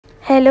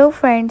Hello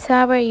friends,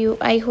 how are you?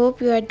 I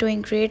hope you are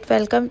doing great.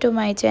 Welcome to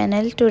my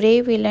channel.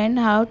 Today we learn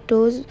how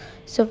to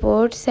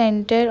support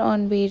center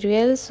on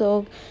Bereal.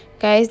 So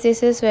guys,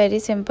 this is very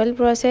simple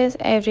process.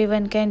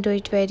 Everyone can do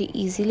it very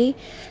easily.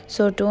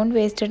 So don't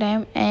waste the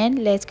time and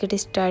let's get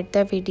start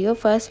the video.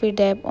 First we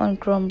tap on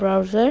Chrome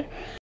browser,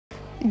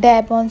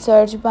 tap on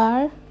search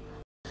bar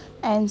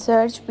and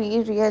search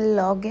Bereal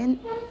login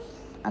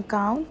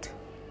account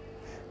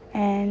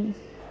and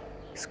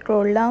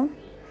scroll down,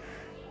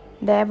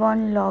 tap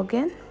on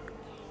login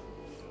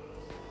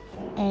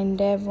and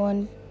tap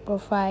on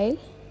profile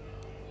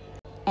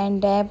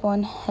and tap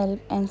on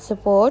help and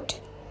support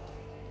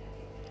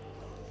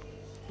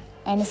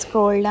and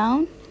scroll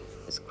down,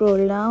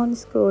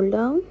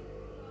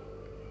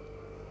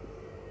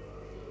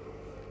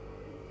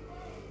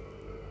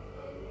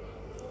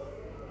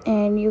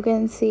 and you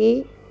can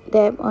see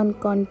tap on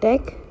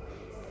contact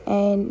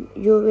and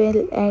you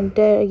will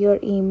enter your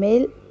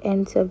email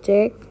and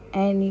subject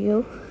and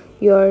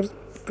your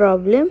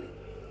problem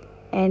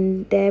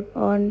and tap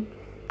on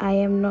I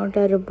am not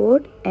a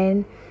robot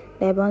and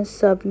tap on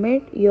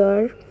submit.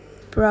 Your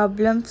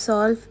problem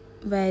solved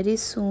very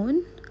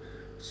soon.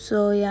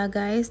 So yeah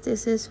guys,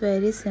 this is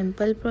very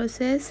simple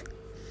process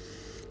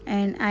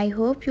and I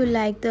hope you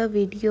like the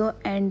video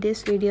and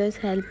this video is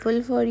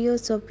helpful for you.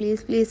 So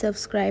please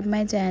subscribe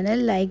my channel,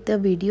 like the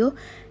video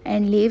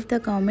and leave the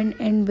comment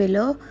in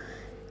below,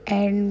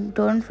 and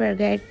don't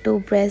forget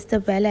to press the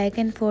bell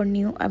icon for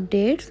new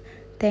updates.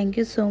 Thank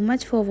you so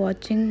much for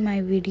watching my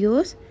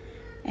videos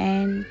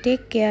and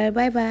take care.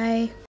 Bye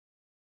bye.